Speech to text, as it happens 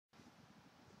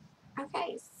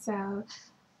Okay, so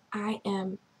I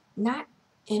am not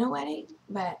in a wedding,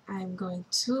 but I'm going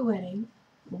to a wedding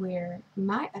where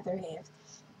my other half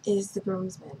is the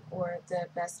groomsman or the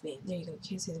best man. There you go. You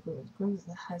can't say the groom. The groom is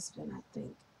the husband, I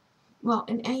think. Well,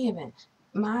 in any event,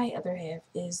 my other half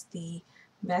is the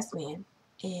best man,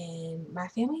 and my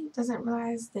family doesn't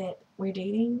realize that we're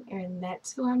dating, and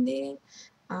that's who I'm dating,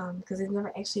 because they've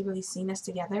never actually really seen us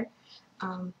together,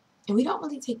 and we don't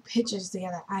really take pictures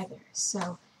together either.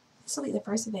 So this will be the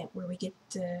first event where we get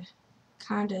to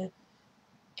kind of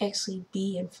actually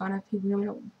be in front of people. We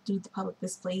don't do the public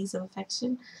displays of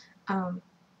affection. Um,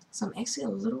 so I'm actually a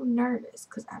little nervous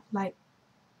because I'm like,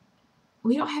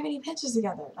 we don't have any pictures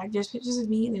together. Like there's pictures of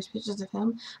me and there's pictures of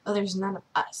him, but there's none of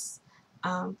us.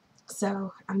 Um,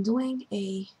 so I'm doing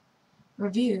a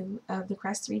review of the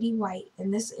Crest 3D White,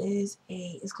 and this is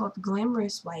it's called the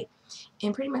Glamorous White,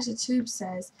 and pretty much the tube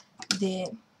says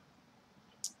that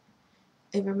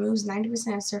it removes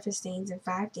 90% of surface stains in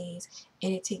 5 days,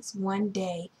 and it takes 1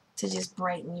 day to just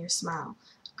brighten your smile.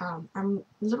 I'm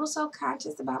a little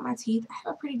self-conscious about my teeth. I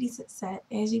have a pretty decent set,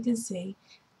 as you can see.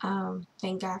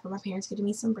 Thank God for my parents getting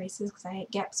me some braces because I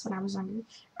had gaps when I was younger.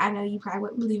 I know you probably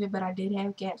wouldn't believe it, but I did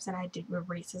have gaps and I did wear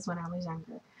braces when I was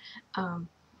younger. Um,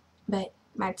 but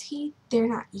my teeth, they're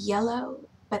not yellow,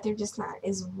 but they're just not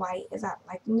as white as I'd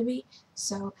like them to be.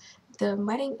 So the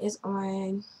wedding is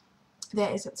on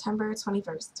that is September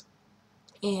 21st,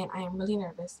 and I am really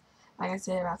nervous. Like I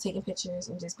said, about taking pictures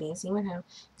and just being seen with him,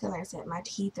 because like I said, my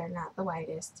teeth are not the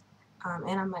whitest,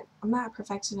 and I'm not a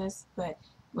perfectionist, but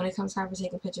when it comes time for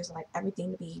taking pictures, I like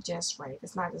everything to be just right.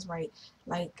 It's not just right.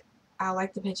 Like I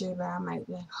like the picture, but I might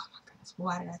be like, oh my goodness,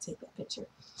 why did I take that picture?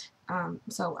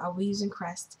 So I'll be using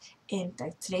Crest, and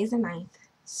today's the 9th,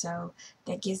 so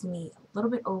that gives me a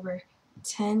little bit over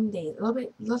 10 days, little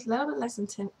bit less than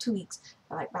 2 weeks,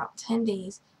 but like about 10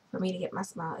 days for me to get my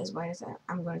smile as white as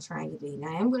I'm going to try and get it. Now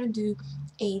I am going to do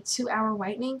a 2-hour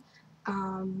whitening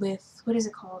with, what is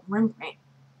it called? Rembrandt.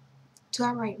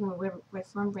 2-hour whitening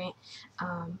with Rembrandt,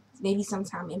 maybe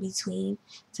sometime in between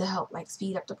to help like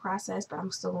speed up the process, but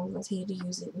I'm still going to continue to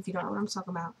use it. If you don't know what I'm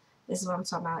talking about, this is what I'm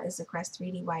talking about. It's the Crest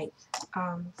 3D White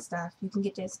stuff. You can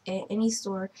get this at any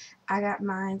store. I got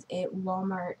mine at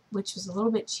Walmart, which was a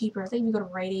little bit cheaper. I think if you go to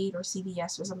Rite Aid or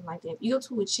CVS or something like that. If you go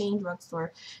to a chain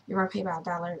drugstore, you're going to pay about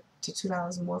 $1 to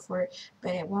 $2 more for it.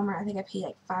 But at Walmart, I think I paid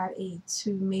like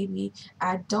 $5.82 maybe.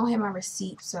 I don't have my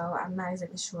receipt, so I'm not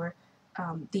exactly sure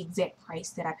the exact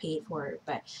price that I paid for it,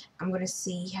 but I'm going to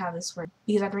see how this works.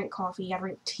 Because I drink coffee, I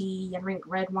drink tea, I drink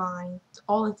red wine,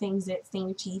 all the things that stain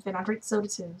your teeth, and I drink soda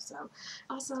too. So,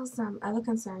 also some other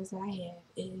concerns that I have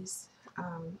is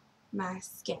my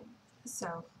skin.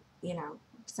 So,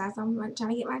 besides I'm trying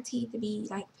to get my teeth to be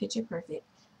like picture perfect,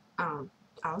 um,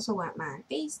 I also want my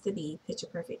face to be picture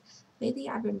perfect. Lately,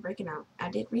 I've been breaking out. I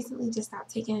did recently just stop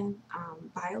taking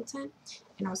biotin,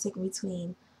 and I was taking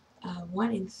between 1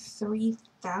 and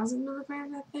 3,000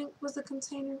 milligrams, I think, was the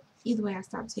container. Either way, I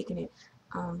stopped taking it.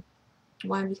 Um,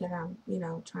 one, because I'm,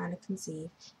 trying to conceive,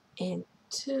 and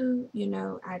two,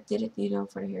 I did it,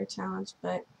 for the hair challenge,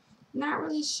 but not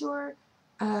really sure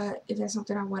if that's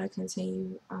something I want to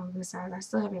continue. Besides, I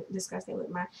still haven't discussed it with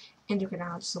my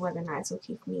endocrinologist, so whether or not it's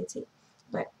okay for me to take.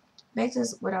 But back to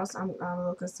what else I'm a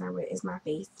little concerned with is my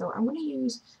face. So I'm going to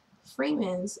use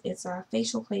Freeman's. It's a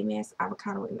facial clay mask,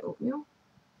 avocado and oatmeal.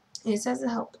 And it says to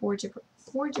help purge your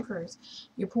pores.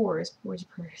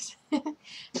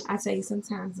 I tell you,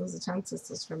 sometimes those are tongue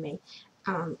twisters for me.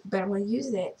 But I'm going to use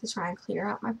that to try and clear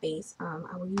out my face.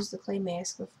 I will use the clay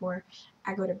mask before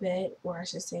I go to bed, or I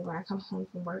should say when I come home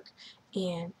from work.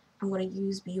 And I'm going to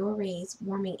use Biore's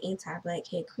Warming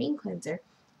Anti-Blackhead Cream Cleanser.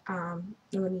 I'm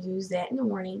going to use that in the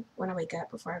morning when I wake up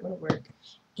before I go to work.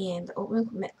 And the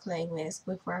oatmeal clay mask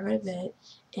before I go to bed.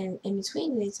 And in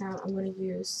between the daytime, I'm going to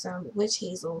use some witch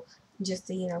hazel just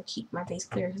to, keep my face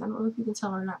clear. Because I don't know if you can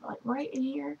tell or not, but like right in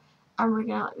here, I'm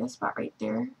working out like that spot right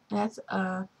there. That's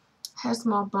had a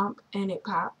small bump and it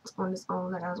popped on its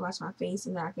own. Like I was washing my face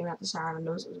and then I came out the shower and I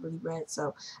noticed it was really red.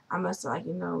 So I must have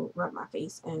rubbed my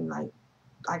face and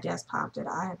I guess popped it.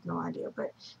 I have no idea,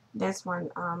 but that's one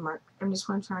mark. I'm just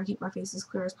want to try and keep my face as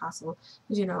clear as possible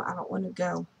because I don't want to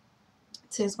go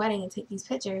to his wedding and take these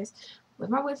pictures with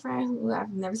my boyfriend who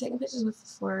I've never taken pictures with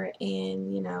before,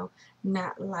 and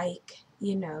not like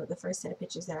the first set of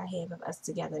pictures that I have of us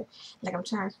together. Like I'm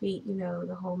trying to create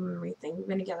the whole memory thing. We've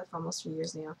been together for almost 3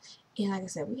 years now, and like I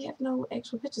said, we have no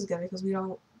actual pictures together because we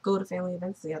don't go to family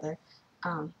events together.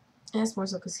 And it's more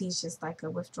so because he's just like a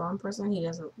withdrawn person. He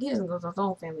doesn't go to his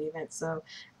own family events, so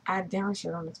I damn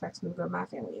sure don't expect him to go to my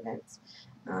family events.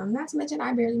 Not to mention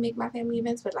I barely make my family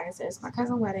events, but like I said, it's my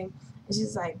cousin's wedding, And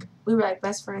she's like, we were like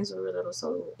best friends when we were little,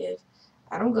 so if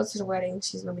I don't go to the wedding,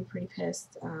 she's gonna be pretty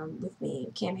pissed with me.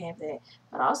 Can't have that.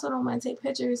 But I also don't want to take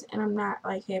pictures, and I'm not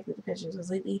like happy with the pictures. Because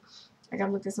lately, like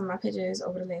I've looked at some of my pictures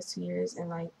over the last 2 years, and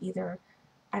like either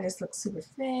I just look super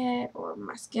fat or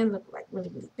my skin look like really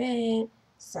really bad.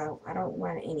 So I don't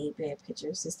want any bad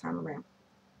pictures this time around.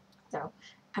 So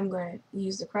I'm going to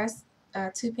use the Crest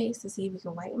toothpaste to see if we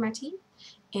can whiten my teeth.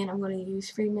 And I'm going to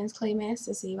use Freeman's Clay Mask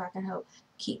to see if I can help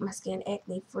keep my skin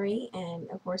acne free. And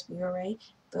of course, Biore,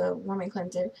 the warming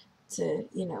cleanser, to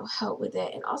help with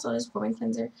that. And also this warming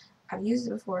cleanser, I've used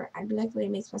it before. I do like the way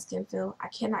it makes my skin feel. I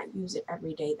cannot use it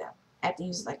every day though. I have to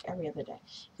use it like every other day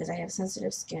because I have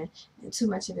sensitive skin, and too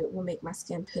much of it will make my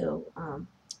skin peel.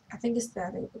 I think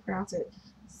you pronounce it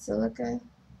silica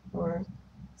or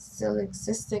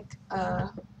cystic,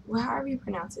 well, however you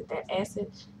pronounce it, that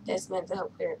acid that's meant to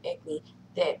help clear up acne,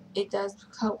 that it does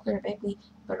help clear up acne,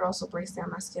 but it also breaks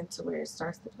down my skin to where it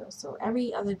starts to peel. So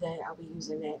every other day I'll be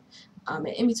using that. And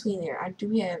in between there, I do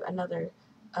have another,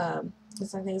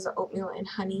 some things are oatmeal and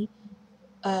honey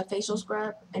facial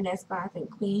scrub, and that's by I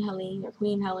think Queen Helene or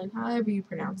Queen Helen, however you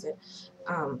pronounce it.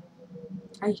 Um,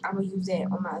 I'm gonna use that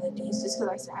on my other days just because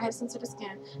like I said I have sensitive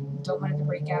skin, don't want it to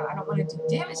break out, I don't want to do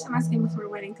damage to my skin before the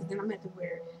wedding because then I'm gonna have to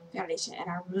wear foundation, and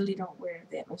I really don't wear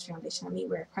that much foundation. I may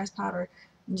wear pressed powder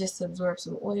just to absorb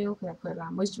some oil because I put a lot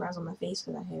of moisturizer on my face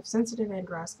because I have sensitive and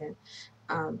dry skin.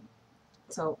 um,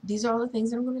 so these are all the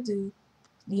things that I'm gonna do,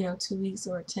 2 weeks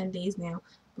or 10 days now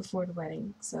before the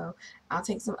wedding. So I'll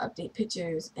take some update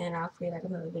pictures and I'll create like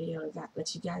another video to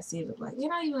let you guys see it look like.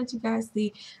 Even let you guys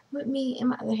see what me and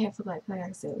my other half look like. Like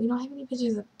I said, we don't have any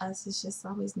pictures of us. It's just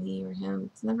always me or him.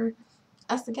 It's never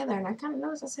us together. And I kind of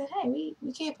noticed, I said, hey, we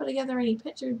can't put together any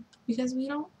picture because we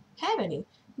don't have any.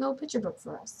 No picture book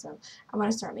for us. So I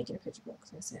want to start making a picture book.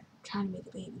 So I said, I'm trying to make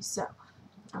a baby. So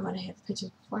I'm gonna have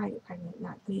pictures before I get pregnant,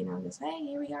 not just hey,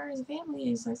 here we are as a family.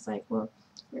 And so it's like, well,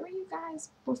 where were you guys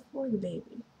before the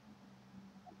baby?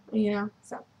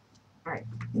 So all right,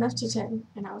 enough chit chatting,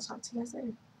 and I will talk to you guys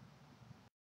later.